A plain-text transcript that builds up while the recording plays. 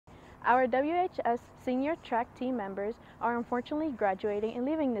Our WHS senior track team members are unfortunately graduating and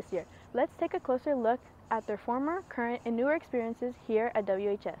leaving this year. Let's take a closer look at their former, current, and newer experiences here at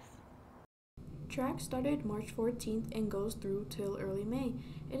WHS. Track started March 14th and goes through till early May.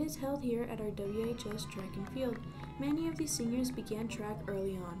 It is held here at our WHS track and field. Many of these seniors began track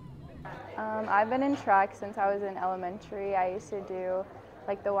early on. I've been in track since I was in elementary. I used to do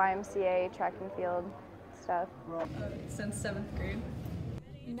like the YMCA track and field stuff. Since 7th grade.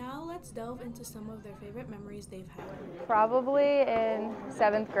 Now let's delve into some of their favorite memories they've had. Probably in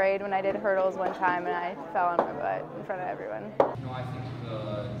 7th grade when I did hurdles one time and I fell on my butt in front of everyone. I think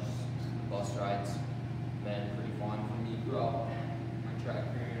the bus rides been pretty fun for me throughout my track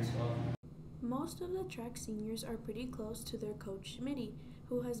career and stuff. Most of the track seniors are pretty close to their coach Smitty,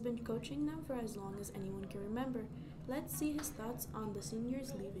 who has been coaching them for as long as anyone can remember. Let's see his thoughts on the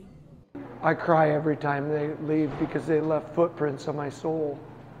seniors leaving. I cry every time they leave because they left footprints on my soul.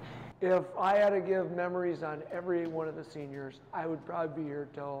 If I had to give memories on every one of the seniors, I would probably be here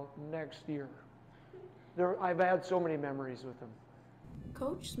till next year. I've had so many memories with them.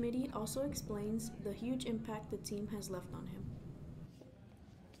 Coach Smitty also explains the huge impact the team has left on him.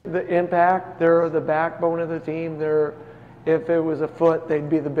 The impact, they're the backbone of the team. If it was a foot, they'd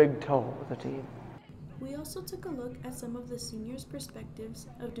be the big toe of the team. We also took a look at some of the seniors' perspectives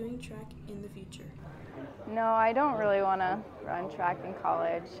of doing track in the future. No, I don't really want to run track in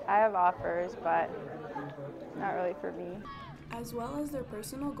college. I have offers, but not really for me. As well as their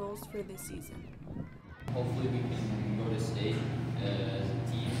personal goals for this season. Hopefully we can go to state as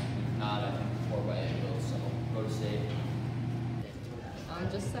a team. If not, I think 4x8 will, so go to state.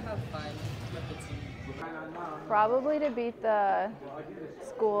 Just to have fun with the team. Probably to beat the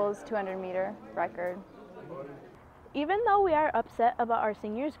school's 200-meter record. Even though we are upset about our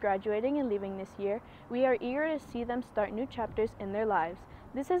seniors graduating and leaving this year, we are eager to see them start new chapters in their lives.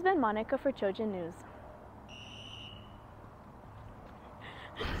 This has been Monica for Trojan News.